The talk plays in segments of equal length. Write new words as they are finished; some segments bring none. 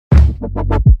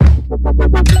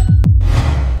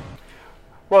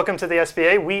Welcome to the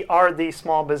SBA. We are the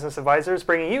Small Business Advisors,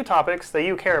 bringing you topics that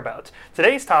you care about.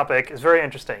 Today's topic is very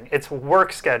interesting. It's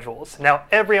work schedules. Now,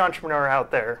 every entrepreneur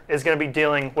out there is going to be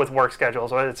dealing with work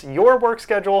schedules, whether it's your work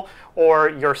schedule or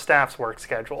your staff's work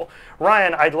schedule.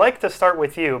 Ryan, I'd like to start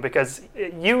with you because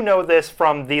you know this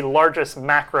from the largest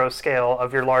macro scale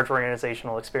of your large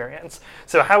organizational experience.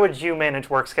 So how would you manage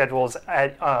work schedules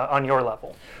on your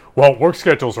level? Well, work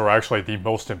schedules are actually the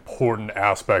most important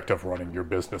aspect of running your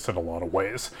business in a lot of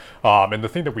ways. And the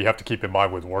thing that we have to keep in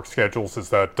mind with work schedules is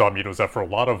that, is that for a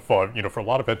lot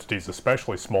of entities,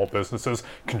 especially small businesses,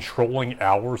 controlling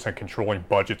hours and controlling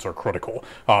budgets are critical.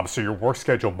 So your work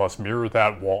schedule must mirror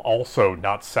that while also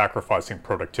not sacrificing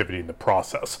productivity in the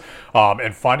process.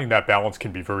 And finding that balance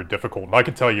can be very difficult. And I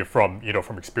can tell you from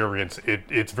experience,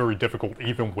 it's very difficult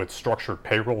even with structured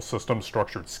payroll systems,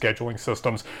 structured scheduling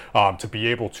systems, to be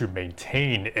able to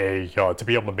maintain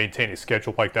a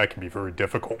schedule like that can be very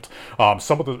difficult.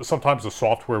 Sometimes the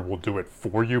software will do it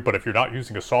for you, but if you're not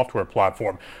using a software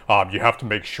platform, you have to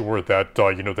make sure that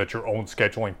that your own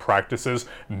scheduling practices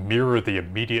mirror the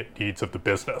immediate needs of the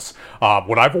business.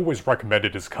 What I've always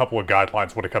recommended is a couple of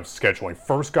guidelines when it comes to scheduling.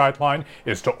 First guideline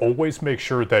is to always make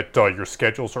sure that your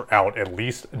schedules are out at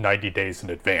least 90 days in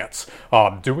advance.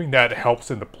 Doing that helps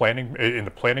in the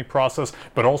planning process,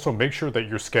 but also make sure that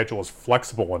your schedule is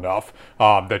flexible enough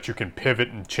that you can pivot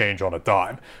and change on a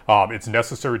dime. It's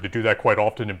necessary to do that quite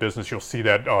often in business. You'll see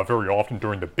that very often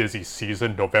during the busy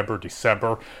season, November,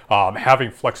 December.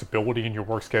 Having flexibility in your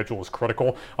work schedule is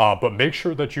critical, but make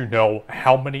sure that you know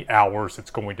how many hours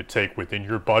it's going to take within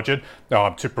your budget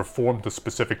to perform the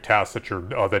specific tasks that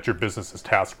your business is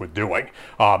tasked with doing.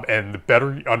 And the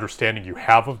better understanding you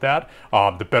have of that,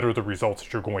 the better the results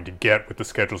that you're going to get with the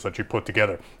schedules that you put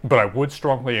together. But I would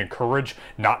strongly encourage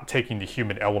not taking the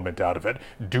human element out of it.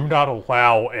 Do not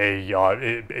allow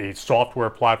a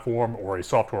software platform or a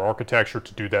software architecture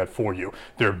to do that for you.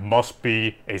 There must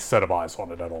be a set of eyes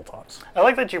on it at all times. I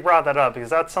like that you brought that up because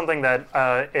that's something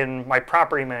that in my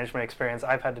property management experience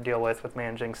I've had to deal with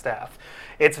managing staff.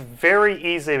 It's very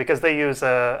easy because they use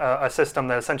a system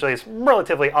that essentially is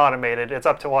relatively automated. It's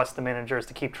up to us, the managers,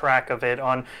 to keep track of it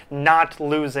on not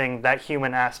losing that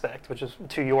human aspect, which is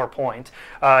to your point.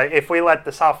 If we let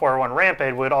the software run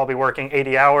rampant, we'd all be working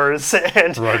 80 hours.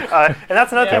 And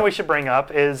that's another thing we should bring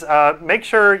up is make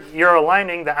sure you're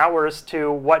aligning the hours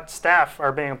to what staff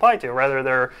are being applied to, whether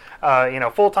they're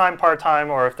full-time, part-time,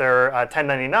 or if they're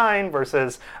 1099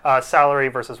 versus salary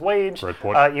versus wage.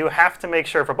 You have to make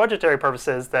sure for budgetary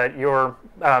purposes that you're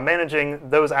managing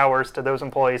those hours to those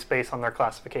employees based on their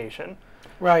classification.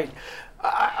 Right.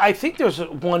 I think there's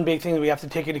one big thing that we have to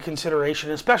take into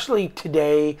consideration, especially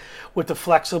today with the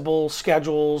flexible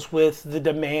schedules, with the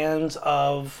demands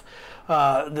of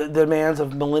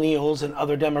millennials and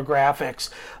other demographics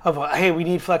of, hey, we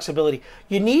need flexibility.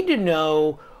 You need to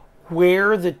know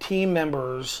where the team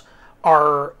members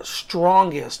are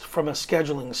strongest from a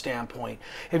scheduling standpoint.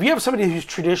 If you have somebody who's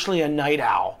traditionally a night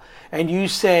owl and you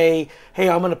say, hey,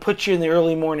 I'm going to put you in the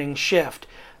early morning shift,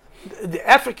 the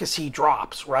efficacy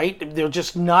drops, right? They're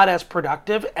just not as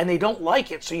productive and they don't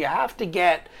like it. So you have to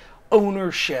get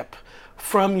ownership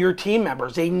from your team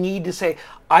members. They need to say,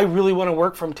 I really want to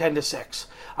work from 10 to 6.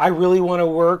 I really want to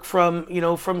work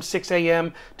from 6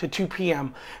 a.m. to 2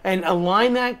 p.m. and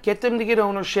align that, get them to get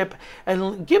ownership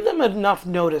and give them enough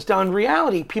notice. Now, in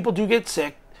reality, people do get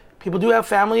sick. People do have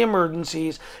family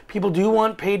emergencies. People do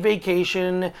want paid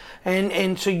vacation.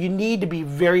 And so you need to be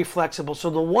very flexible. So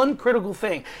the one critical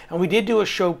thing, and we did do a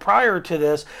show prior to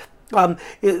this,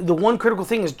 the one critical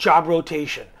thing is job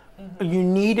rotation. You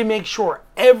need to make sure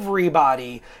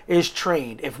everybody is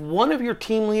trained. If one of your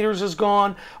team leaders is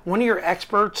gone, one of your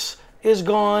experts is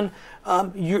gone,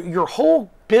 your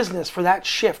whole business for that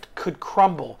shift could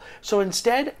crumble. So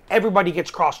instead, everybody gets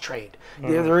cross-trained.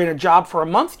 They're in a job for a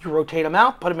month, you rotate them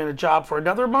out, put them in a job for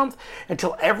another month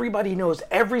until everybody knows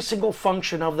every single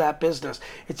function of that business.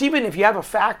 It's even if you have a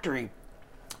factory,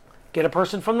 get a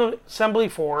person from the assembly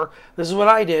floor. This is what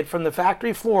I did. From the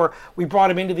factory floor, we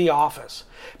brought him into the office.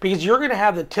 Because you're going to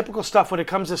have the typical stuff when it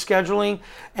comes to scheduling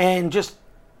and just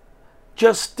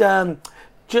the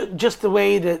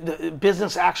way that the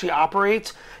business actually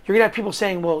operates. You're going to have people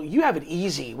saying, well, you have it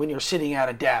easy when you're sitting at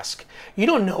a desk. You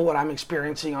don't know what I'm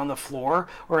experiencing on the floor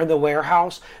or in the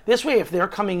warehouse. This way, if they're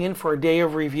coming in for a day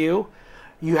of review,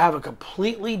 you have a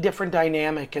completely different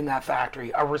dynamic in that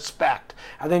factory, a respect.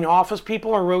 And then office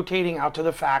people are rotating out to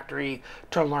the factory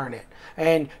to learn it.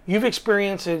 And you've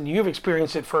experienced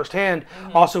it firsthand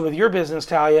also with your business,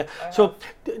 Talia. So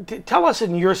tell us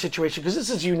in your situation, because this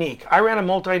is unique. I ran a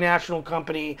multinational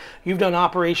company. You've done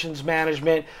operations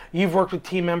management. You've worked with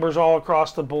team members all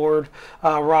across the board,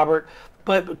 Robert.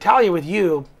 But Talia, with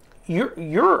you,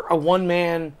 you're a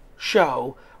one-man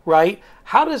show, right?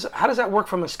 How does that work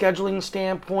from a scheduling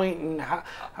standpoint, and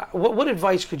what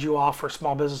advice could you offer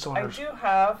small business owners? I do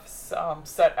have some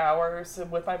set hours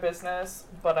with my business,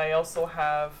 but I also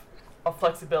have a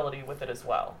flexibility with it as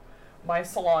well. My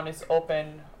salon is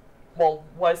open,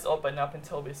 was open up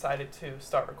until we decided to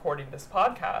start recording this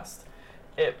podcast.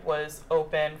 It was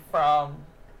open from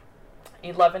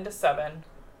 11 to 7,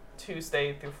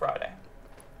 Tuesday through Friday.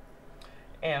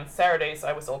 And Saturdays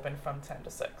I was open from 10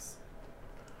 to 6.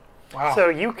 Wow. So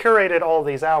you curated all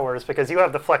these hours because you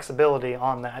have the flexibility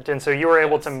on that. And so you were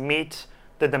able to meet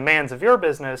the demands of your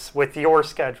business with your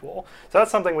schedule. So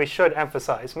that's something we should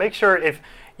emphasize. Make sure if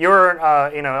you're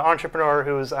an entrepreneur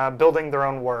who's building their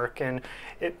own work, and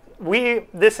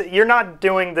you're not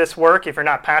doing this work if you're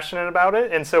not passionate about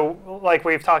it. And so, like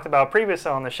we've talked about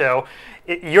previously on the show,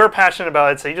 you're passionate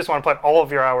about it, so you just want to put all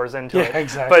of your hours into it.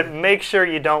 Exactly. But make sure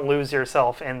you don't lose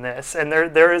yourself in this. And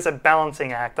there is a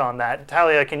balancing act on that.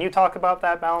 Talia, can you talk about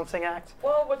that balancing act?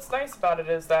 Well, what's nice about it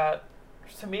is that,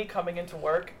 to me, coming into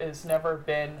work has never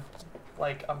been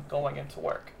like I'm going into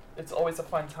work. It's always a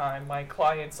fun time. My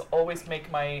clients always make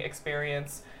my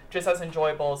experience just as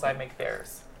enjoyable as I make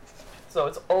theirs. So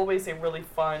it's always a really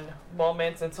fun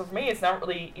moment. And so for me, it's not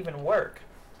really even work.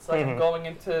 It's like I'm going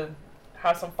in to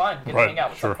have some fun, hang out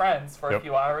with some friends for a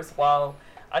few hours while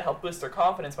I help boost their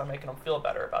confidence by making them feel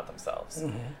better about themselves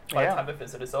by the time the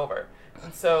visit is over.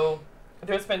 And so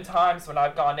there's been times when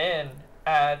I've gone in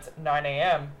at 9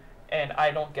 a.m. and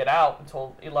I don't get out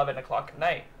until 11 o'clock at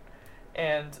night.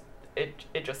 And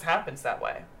it just happens that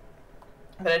way.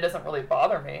 But it doesn't really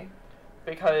bother me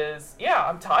because,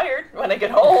 I'm tired when I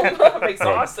get home. I'm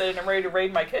exhausted and I'm ready to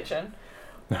raid my kitchen.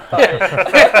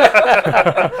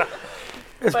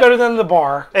 It's better than the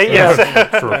bar. Yes.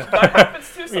 True. That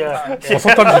happens too sometimes. Well,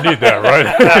 sometimes you need that,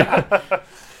 right?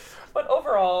 But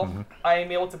overall, I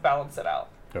am able to balance it out.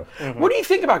 What do you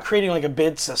think about creating like a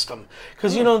bid system?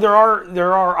 Because there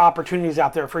are opportunities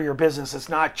out there for your business. It's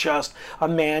not just a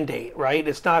mandate, right?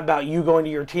 It's not about you going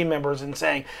to your team members and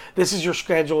saying this is your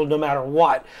schedule no matter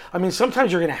what. I mean,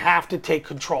 sometimes you're going to have to take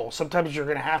control. Sometimes you're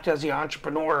going to have to, as the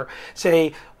entrepreneur,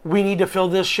 say we need to fill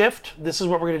this shift. This is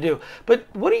what we're going to do. But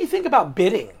what do you think about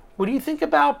bidding? What do you think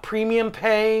about premium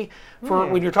pay for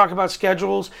when you're talking about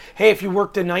schedules? Hey, if you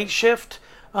work the night shift,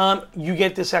 you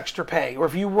get this extra pay. Or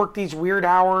if you work these weird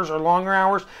hours or longer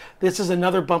hours, this is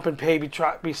another bump in pay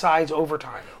besides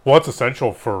overtime. Well, it's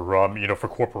essential for for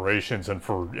corporations and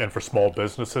for small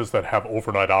businesses that have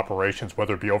overnight operations,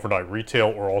 whether it be overnight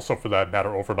retail or also for that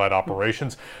matter overnight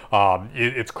operations.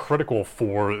 It's critical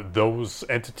for those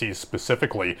entities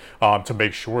specifically to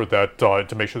make sure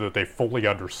that they fully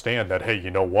understand that, hey,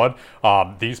 you know what,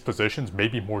 these positions may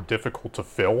be more difficult to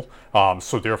fill.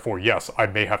 So therefore, yes, I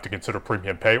may have to consider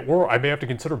premium pay, or I may have to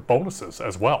consider bonuses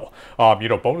as well.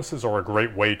 Bonuses are a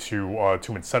great way to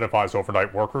incentivize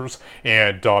overnight workers,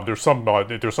 and there's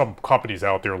some companies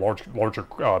out there, larger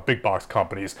big box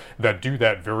companies that do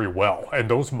that very well, and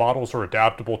those models are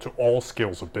adaptable to all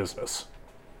scales of business.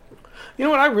 You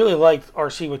know what I really liked,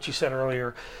 RC, what you said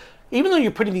earlier. Even though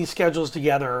you're putting these schedules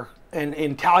together,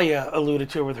 and Talia alluded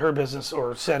to it with her business,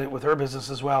 or said it with her business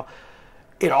as well,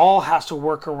 it all has to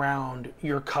work around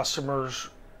your customers'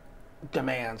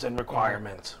 demands and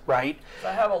requirements, right?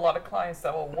 I have a lot of clients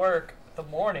that will work the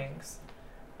mornings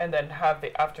and then have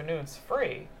the afternoons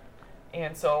free.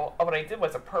 And so what I did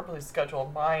was I purposely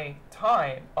scheduled my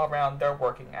time around their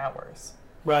working hours.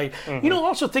 Right.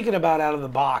 Also thinking about out of the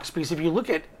box, because if you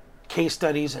look at case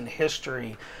studies and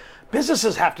history,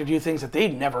 businesses have to do things that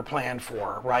they'd never planned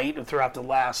for, right? Throughout the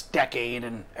last decade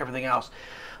and everything else.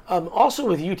 Also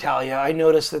with you, Talia, I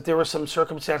noticed that there were some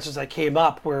circumstances that came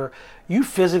up where you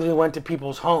physically went to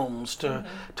people's homes to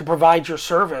provide your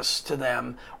service to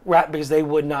them because they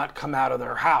would not come out of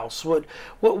their house. What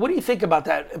do you think about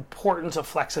that importance of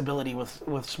flexibility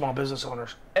with small business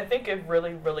owners? I think it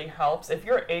really, really helps. If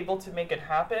you're able to make it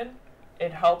happen,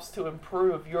 it helps to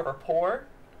improve your rapport,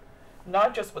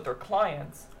 not just with their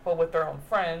clients, but with their own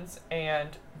friends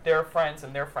and their friends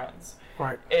and their friends.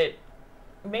 Right. It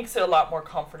makes it a lot more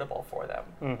comfortable for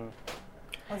them.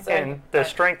 And the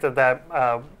strength of that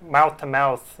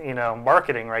mouth-to-mouth,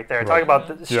 marketing right there. Talk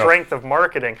about the strength of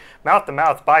marketing.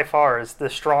 Mouth-to-mouth by far is the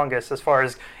strongest as far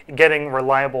as getting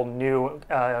reliable new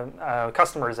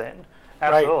customers in.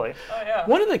 Absolutely. Right. Oh, yeah.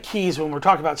 One of the keys when we're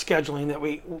talking about scheduling that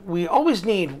we always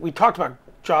need, we talked about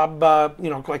job,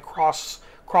 like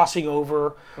crossing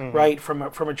over, right, from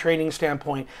a training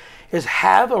standpoint, is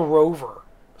have a rover.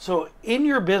 So in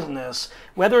your business,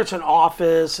 whether it's an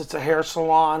office, it's a hair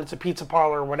salon, it's a pizza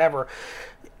parlor, whatever,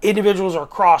 individuals are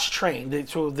cross-trained,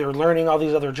 so they're learning all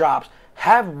these other jobs.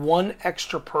 Have one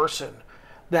extra person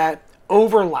that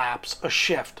overlaps a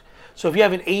shift. So if you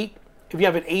have an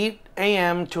 8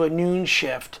 a.m. to a noon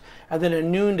shift, and then a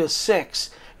noon to 6,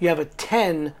 you have a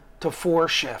 10 to 4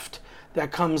 shift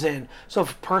that comes in. So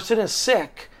if a person is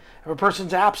sick, if a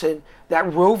person's absent,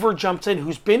 that rover jumps in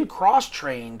who's been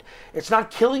cross-trained. It's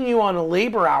not killing you on a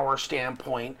labor hour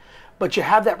standpoint, but you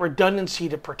have that redundancy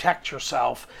to protect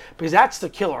yourself, because that's the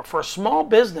killer. For a small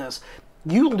business,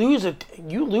 you lose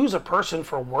a person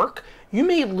for work, you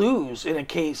may lose, in a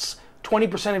case,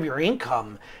 20% of your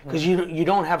income because you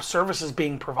don't have services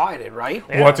being provided, right?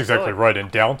 Well, that's exactly right.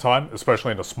 And downtime,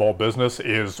 especially in a small business,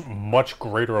 is much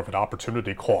greater of an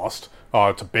opportunity cost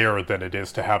to bear than it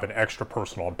is to have an extra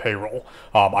person on payroll.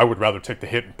 I would rather take the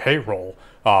hit in payroll,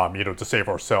 to save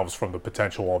ourselves from the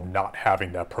potential of not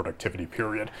having that productivity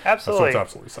period. Absolutely. So it's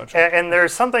absolutely essential. And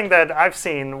there's something that I've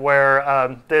seen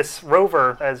where this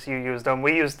rover, as you used them,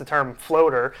 we use the term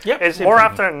floater, is more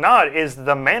often than not is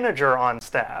the manager on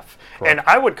staff. Correct. And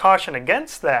I would caution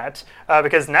against that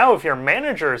because now if your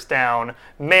manager's down,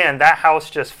 man, that house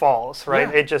just falls, right?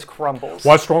 Yeah. It just crumbles.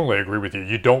 Well, I strongly agree with you.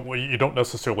 You don't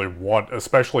necessarily want,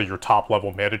 especially your top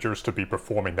level managers, to be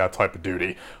performing that type of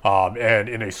duty. And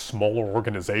in a smaller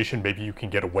organization, maybe you can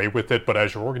get away with it, but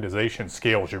as your organization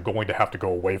scales, you're going to have to go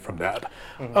away from that.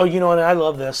 Oh, and I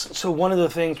love this. So one of the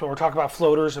things when we're talking about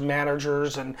floaters and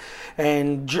managers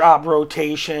and job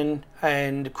rotation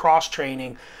and cross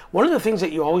training, one of the things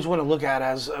that you always want to look at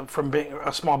as from being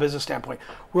a small business standpoint,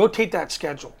 rotate that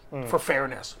schedule for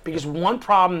fairness. Because one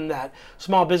problem that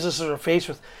small businesses are faced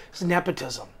with is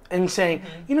nepotism. And saying,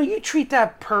 you treat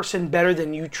that person better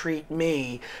than you treat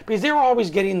me, because they're always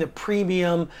getting the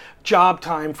premium job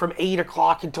time from 8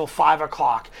 o'clock until 5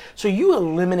 o'clock. So you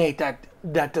eliminate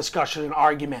that discussion and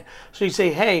argument. So you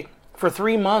say, hey, for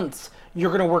 3 months,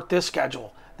 you're going to work this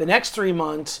schedule. The next 3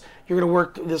 months, you're going to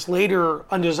work this later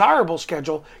undesirable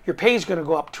schedule. Your pay is going to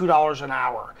go up $2 an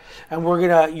hour, and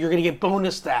you're going to get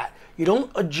bonus that. You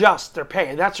don't adjust their pay,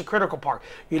 and that's a critical part.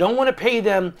 You don't want to pay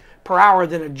them per hour,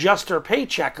 then adjust their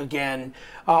paycheck again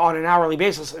on an hourly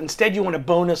basis. Instead, you want to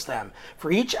bonus them.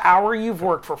 For each hour you've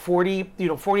worked for 40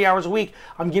 hours a week,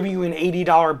 I'm giving you an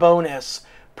 $80 bonus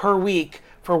per week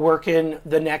for working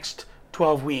the next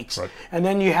 12 weeks. Right. And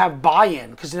then you have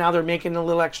buy-in, because now they're making a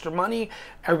little extra money.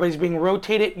 Everybody's being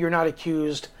rotated. You're not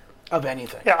accused of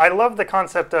anything. Yeah, I love the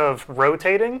concept of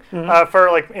rotating.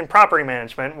 For in property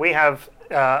management, we have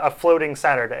a floating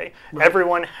Saturday. Right.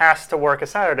 Everyone has to work a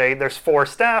Saturday. There's 4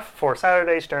 staff, 4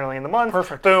 Saturdays generally in the month.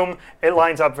 Perfect. Boom, it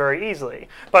lines up very easily.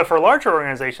 But for larger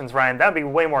organizations, Ryan, that'd be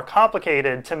way more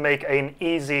complicated to make an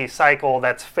easy cycle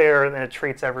that's fair and it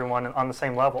treats everyone on the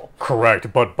same level.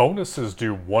 Correct, but bonuses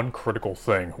do one critical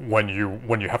thing when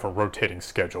you have a rotating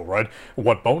schedule, right?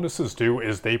 What bonuses do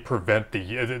is they prevent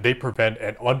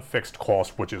an unfixed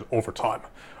cost, which is overtime.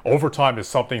 Overtime is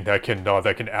something that can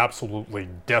absolutely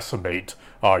decimate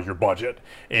your budget,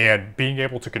 and being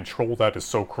able to control that is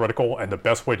so critical. And the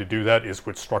best way to do that is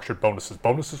with structured bonuses.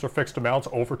 Bonuses are fixed amounts.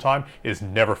 Overtime is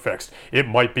never fixed. It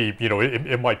might be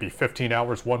it might be 15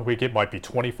 hours one week. It might be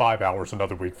 25 hours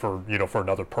another week for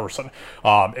another person.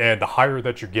 And the higher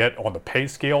that you get on the pay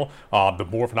scale, the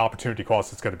more of an opportunity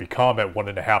cost it's going to become at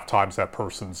 1.5 times that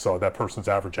person's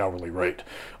average hourly rate.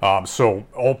 So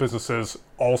all businesses,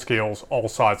 all scales, all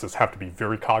sizes have to be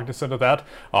very cognizant of that,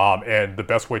 and the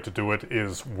best way to do it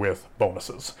is with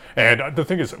bonuses. And the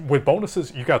thing is, with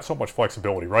bonuses, you got so much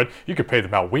flexibility, right? You could pay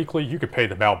them out weekly, you could pay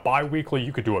them out bi-weekly,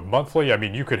 you could do it monthly. I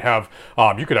mean, you could have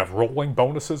rolling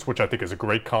bonuses, which I think is a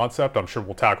great concept. I'm sure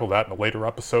we'll tackle that in a later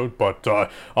episode, but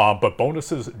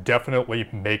bonuses definitely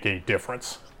make a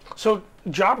difference. So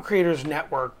Job Creators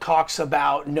Network talks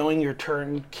about knowing your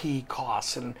turnkey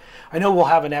costs, and I know we'll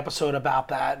have an episode about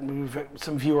that, and we've had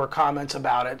some viewer comments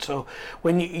about it. So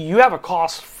when you have a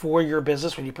cost for your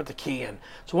business when you put the key in.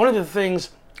 So one of the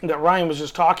things that Ryan was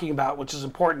just talking about, which is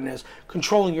important, is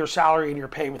controlling your salary and your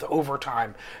pay with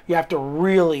overtime. You have to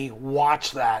really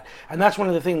watch that, and that's one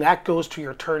of the things that goes to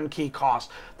your turnkey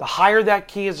cost. The higher that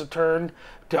key is a turn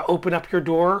to open up your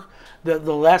door, the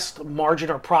less margin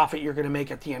or profit you're going to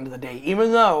make at the end of the day.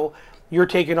 Even though you're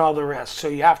taking all the risks. So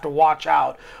you have to watch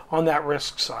out on that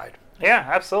risk side. Yeah,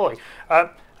 absolutely.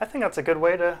 I think that's a good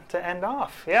way to end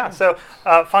off. Yeah, so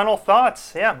final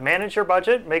thoughts. Yeah, manage your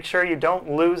budget. Make sure you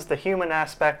don't lose the human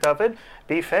aspect of it.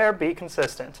 Be fair, be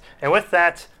consistent. And with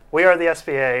that, we are the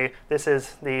SBA. This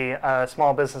is the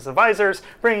Small Business Advisors,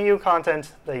 bringing you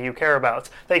content that you care about.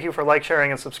 Thank you for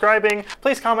sharing, and subscribing.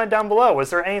 Please comment down below.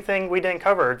 Is there anything we didn't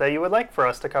cover that you would like for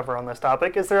us to cover on this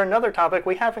topic? Is there another topic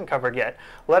we haven't covered yet?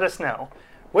 Let us know.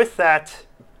 With that,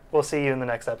 we'll see you in the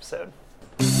next episode.